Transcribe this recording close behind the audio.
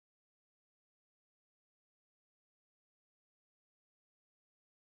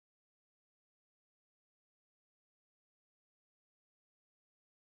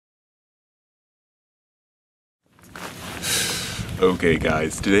Okay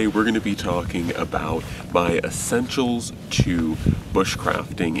guys, today we're going to be talking about my essentials to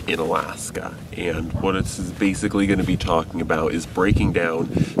bushcrafting in Alaska. And what this is basically going to be talking about is breaking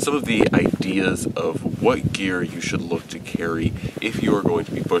down some of the ideas of what gear you should look to carry if you are going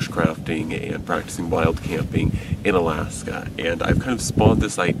to be bushcrafting and practicing wild camping in Alaska. And I've kind of spawned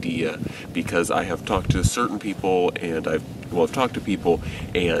this idea because I have talked to certain people and I've talked to people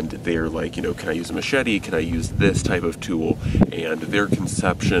and they're like, can I use a machete? Can I use this type of tool? And their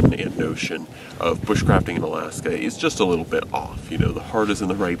conception and notion of bushcrafting in Alaska is just a little bit off. The heart is in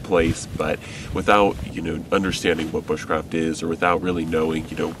the right place, but without, understanding what bushcraft is or without really knowing,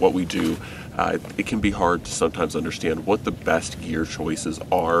 what we do, it can be hard to sometimes understand what the best gear choices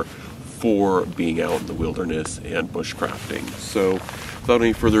are for being out in the wilderness and bushcrafting. So without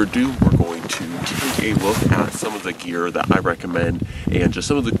any further ado, we're going to take a look at some of the gear that I recommend and just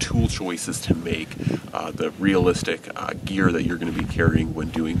some of the tool choices to make the realistic gear that you're going to be carrying when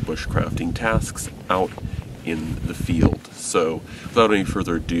doing bushcrafting tasks out in the field. So without any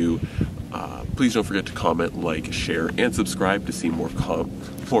further ado, please don't forget to comment, like, share, and subscribe to see more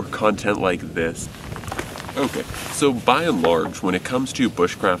content like this. Okay, so by and large, when it comes to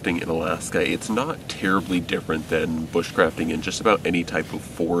bushcrafting in Alaska, it's not terribly different than bushcrafting in just about any type of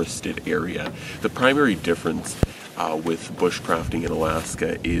forested area. The primary difference with bushcrafting in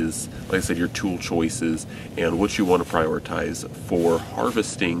Alaska is, like I said, your tool choices and what you want to prioritize for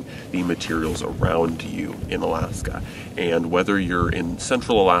harvesting the materials around you in Alaska. And whether you're in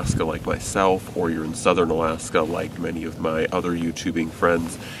central Alaska like myself or you're in southern Alaska like many of my other YouTubing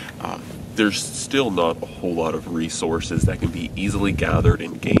friends, there's still not a whole lot of resources that can be easily gathered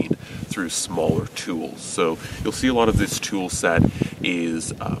and gained through smaller tools. So you'll see a lot of this tool set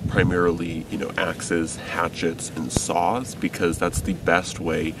is primarily, axes, hatchets, and saws, because that's the best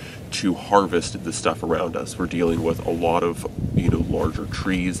way to harvest the stuff around us. We're dealing with a lot of, larger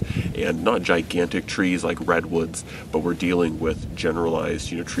trees, and not gigantic trees like redwoods, but we're dealing with generalized,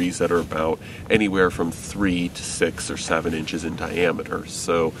 trees that are about anywhere from 3 to 6 or 7 inches in diameter.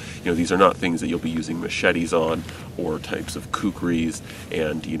 So, these are not things that you'll be using machetes on or types of kukris,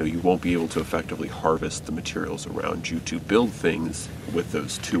 and, you won't be able to effectively harvest the materials around you to build things with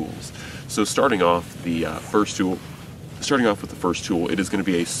those tools. So starting off with the first tool, it is going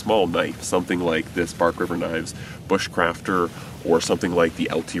to be a small knife, something like this Bark River Knives Bushcrafter or something like the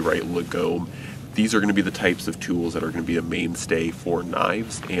LT Wright Lagome. These are going to be the types of tools that are going to be a mainstay for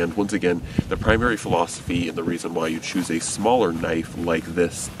knives. And once again, the primary philosophy and the reason why you choose a smaller knife like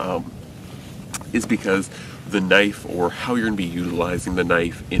this is because the knife, or how you're going to be utilizing the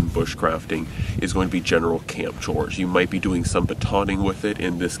knife in bushcrafting, is going to be general camp chores. You might be doing some batoning with it,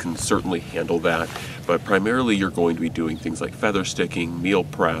 and this can certainly handle that, but primarily you're going to be doing things like feather sticking, meal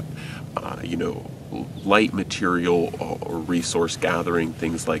prep, light material or resource gathering,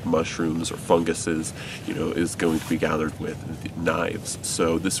 things like mushrooms or funguses, is going to be gathered with knives.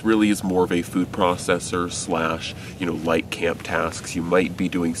 So this really is more of a food processor slash, light camp tasks. You might be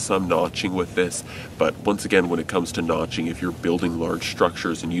doing some notching with this, but once again, when it comes to notching, if you're building large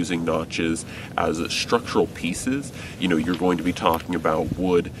structures and using notches as structural pieces, you're going to be talking about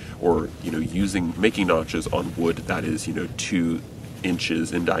wood, or, making notches on wood that is, 2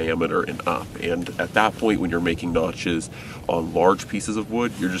 inches in diameter and up. And at that point, when you're making notches on large pieces of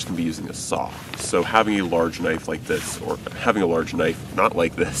wood, you're just going to be using a saw. So having a large knife like this, or having a large knife not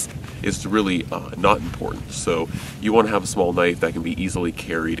like this, is really not important. So you want to have a small knife that can be easily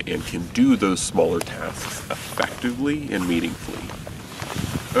carried and can do those smaller tasks effectively and meaningfully.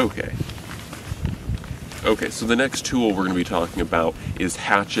 Okay, so the next tool we're going to be talking about is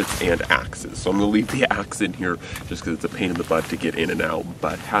hatchets and axes. So I'm going to leave the axe in here just because it's a pain in the butt to get in and out,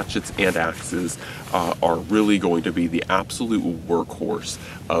 but hatchets and axes are really going to be the absolute workhorse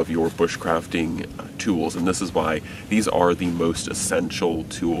of your bushcrafting tools, and this is why these are the most essential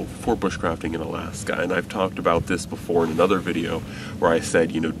tool for bushcrafting in Alaska. And I've talked about this before in another video where I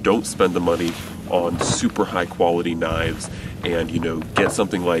said, don't spend the money on super high quality knives and, get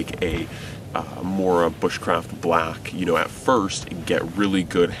something like a more bushcraft black. At first get really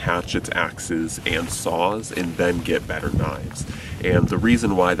good hatchets, axes, and saws, and then get better knives. And the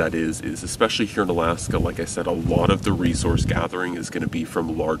reason why that is especially here in Alaska, like I said, a lot of the resource gathering is going to be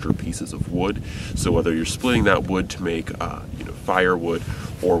from larger pieces of wood. So whether you're splitting that wood to make firewood,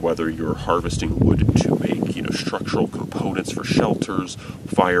 or whether you're harvesting wood to make structural components for shelters,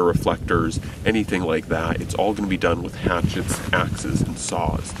 fire reflectors, anything like that. It's all going to be done with hatchets, axes, and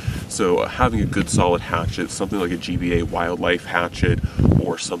saws. So having a good solid hatchet, something like a GBA wildlife hatchet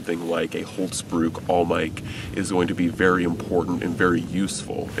or something like a Holtzbrook Almike, is going to be very important and very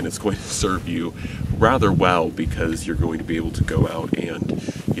useful, and it's going to serve you rather well because you're going to be able to go out and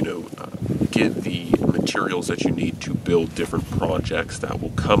get the materials that you need to build different projects that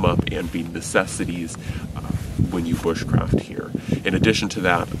will come up and be necessities when you bushcraft here. In addition to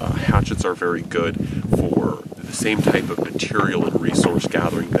that, hatchets are very good for the same type of material and resource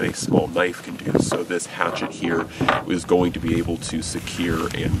gathering that a small knife can do. So this hatchet here is going to be able to secure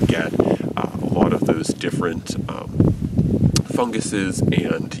and get a lot of those different funguses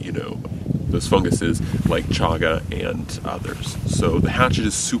and, those funguses like chaga and others. So the hatchet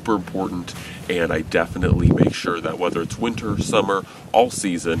is super important, and I definitely make sure that whether it's winter, summer, all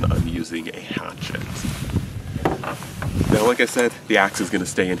season, I'm using a hatchet. Now, like I said, the axe is going to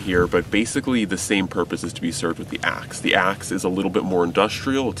stay in here, but basically the same purpose is to be served with the axe. The axe is a little bit more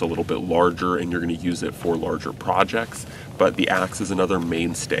industrial, it's a little bit larger, and you're going to use it for larger projects, but the axe is another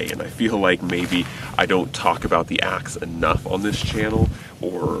mainstay, and I feel like maybe I don't talk about the axe enough on this channel,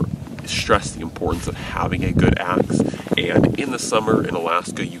 or stress the importance of having a good axe. And in the summer in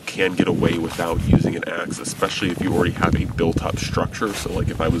Alaska, you can get away without using an axe, especially if you already have a built-up structure. So like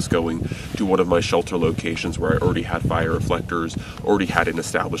if I was going to one of my shelter locations where I already had fire reflectors, already had an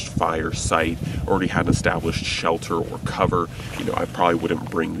established fire site, already had an established shelter or cover, I probably wouldn't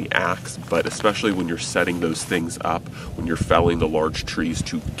bring the axe. But especially when you're setting those things up, when you're felling the large trees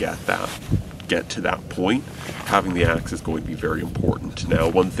to get to that point, having the axe is going to be very important. Now,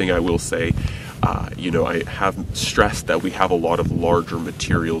 one thing I will say, I have stressed that we have a lot of larger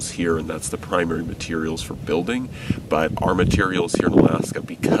materials here, and that's the primary materials for building. But our materials here in Alaska,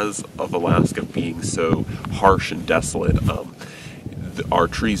 because of Alaska being so harsh and desolate, our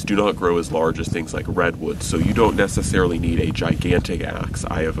trees do not grow as large as things like redwood, so you don't necessarily need a gigantic axe.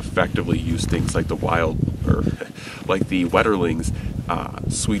 I have effectively used things like the Wetterling's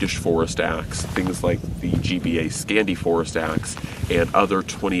Swedish forest axe, things like the GBA Scandi forest axe, and other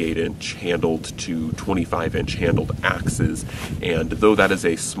 28-inch handled to 25-inch handled axes. And though that is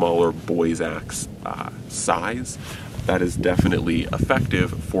a smaller boy's axe size, that is definitely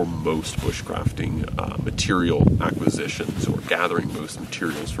effective for most bushcrafting material acquisitions, or gathering most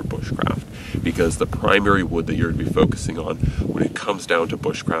materials for bushcraft, because the primary wood that you're going to be focusing on when it comes down to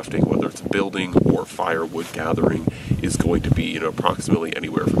bushcrafting, whether it's building or firewood gathering, is going to be approximately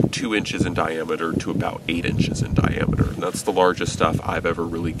anywhere from 2 inches in diameter to about 8 inches in diameter. And that's the largest stuff I've ever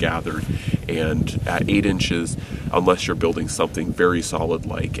really gathered. And at 8 inches, unless you're building something very solid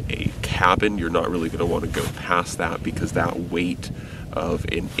like a cabin, you're not really going to want to go past that, because that weight of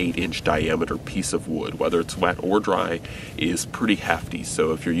an 8-inch diameter piece of wood, whether it's wet or dry, is pretty hefty.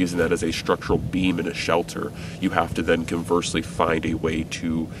 So if you're using that as a structural beam in a shelter, you have to then conversely find a way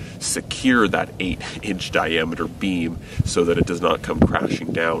to secure that 8-inch diameter beam so that it does not come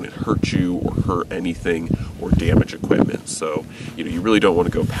crashing down and hurt you or hurt anything or damage equipment. So you really don't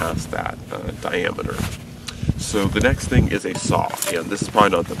want to go past that diameter. So the next thing is a saw, and this is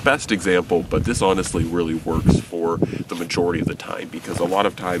probably not the best example, but this honestly really works for the majority of the time, because a lot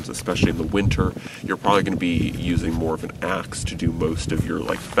of times, especially in the winter, you're probably going to be using more of an axe to do most of your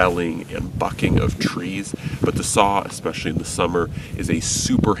felling and bucking of trees. But the saw, especially in the summer, is a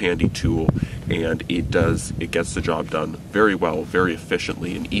super handy tool, and it gets the job done very well, very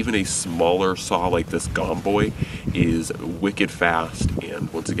efficiently. And even a smaller saw like this Gomboy is wicked fast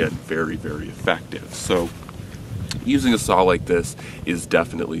and, once again, very, very effective. So using a saw like this is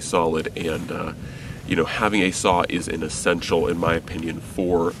definitely solid, and having a saw is an essential, in my opinion,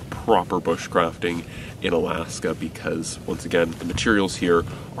 for proper bushcrafting in Alaska, because, once again, the materials here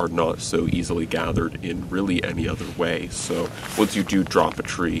are not so easily gathered in really any other way. So once you do drop a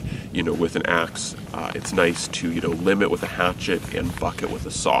tree, with an axe, it's nice to, limb it with a hatchet and buck it with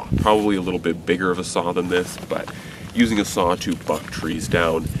a saw. Probably a little bit bigger of a saw than this, but using a saw to buck trees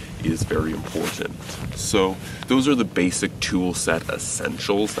down is very important. So those are the basic tool set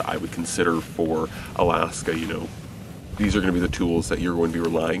essentials that I would consider for Alaska. These are going to be the tools that you're going to be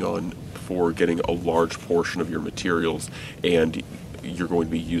relying on for getting a large portion of your materials, and you're going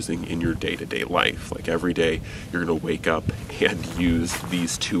to be using in your day-to-day life. Like every day, you're going to wake up and use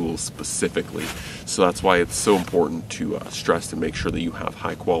these tools specifically. So that's why it's so important to stress and make sure that you have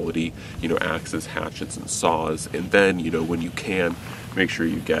high quality, axes, hatchets, and saws. And then, when you can, make sure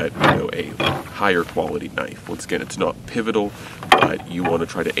you get, a higher quality knife. Once again, it's not pivotal, but you want to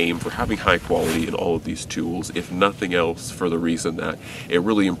try to aim for having high quality in all of these tools, if nothing else for the reason that it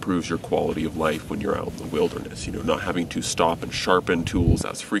really improves your quality of life when you're out in the wilderness. Not having to stop and sharpen tools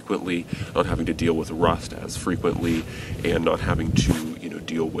as frequently, not having to deal with rust as frequently, and not having to,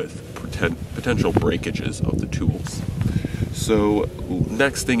 deal with potential breakages of the tools. So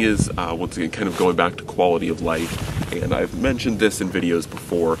next thing is, once again, kind of going back to quality of life, and I've mentioned this in videos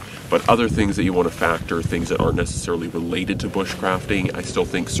before, but other things that you want to factor, things that aren't necessarily related to bushcrafting. I still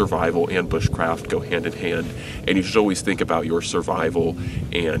think survival and bushcraft go hand in hand, and you should always think about your survival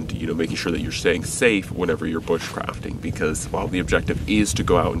and, making sure that you're staying safe whenever you're bushcrafting, because while the objective is to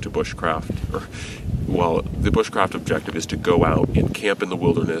go out into bushcraft, while the bushcraft objective is to go out and camp in the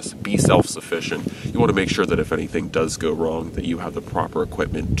wilderness, be self-sufficient, you want to make sure that if anything does go wrong, that you have the proper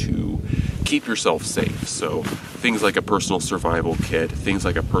equipment to keep yourself safe. So things like a personal survival kit, things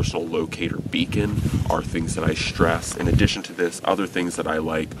like a personal locator beacon are things that I stress. In addition to this, other things that I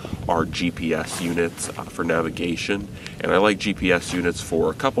like are GPS units for navigation. And I like GPS units for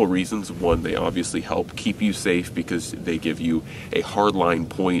a couple reasons. One, they obviously help keep you safe because they give you a hardline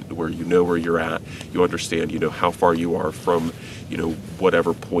point where you know where you're at. You understand, how far you are from,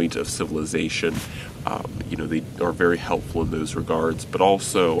 whatever point of civilization. They are very helpful in those regards, but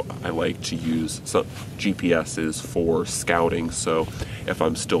also I like to use some GPSs for scouting. So if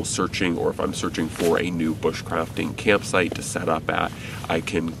I'm still searching, or if I'm searching for a new bushcrafting campsite to set up at, I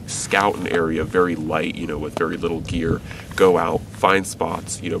can scout an area very light, with very little gear, go out, find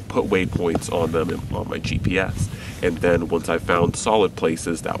spots, put waypoints on them on my GPS. And then once I've found solid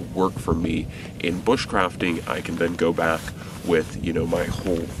places that work for me in bushcrafting, I can then go back with, my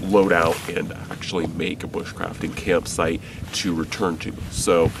whole loadout and actually make a bushcrafting campsite to return to.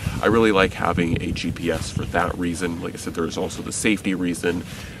 So I really like having a GPS for that reason. Like I said, there's also the safety reason,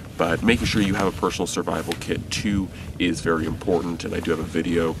 but making sure you have a personal survival kit too is very important, and I do have a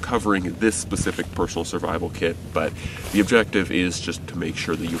video covering this specific personal survival kit, but the objective is just to make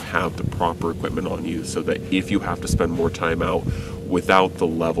sure that you have the proper equipment on you so that if you have to spend more time out without the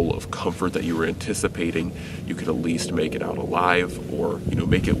level of comfort that you were anticipating, you can at least make it out alive, or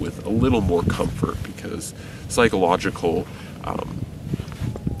make it with a little more comfort, because psychological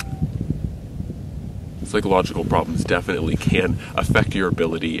problems definitely can affect your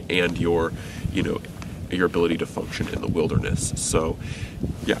ability and your ability to function in the wilderness. So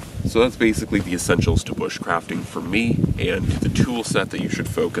that's basically the essentials to bushcrafting for me, and the tool set that you should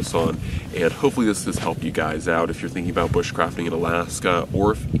focus on. And hopefully this has helped you guys out if you're thinking about bushcrafting in Alaska,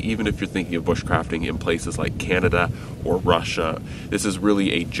 or even if you're thinking of bushcrafting in places like Canada or Russia. This is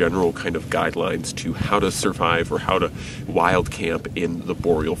really a general kind of guidelines to how to survive or how to wild camp in the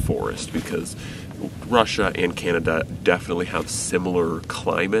boreal forest, because Russia and Canada definitely have similar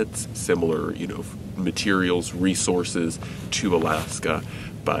climates, similar, materials, resources to Alaska,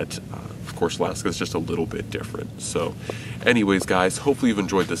 but of course Alaska is just a little bit different. So anyways guys, hopefully you've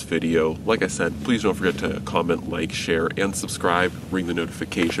enjoyed this video. Like I said, please don't forget to comment, like, share, and subscribe. Ring the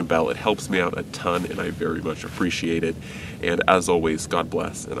notification bell. It helps me out a ton and I very much appreciate it. And as always, God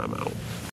bless, and I'm out.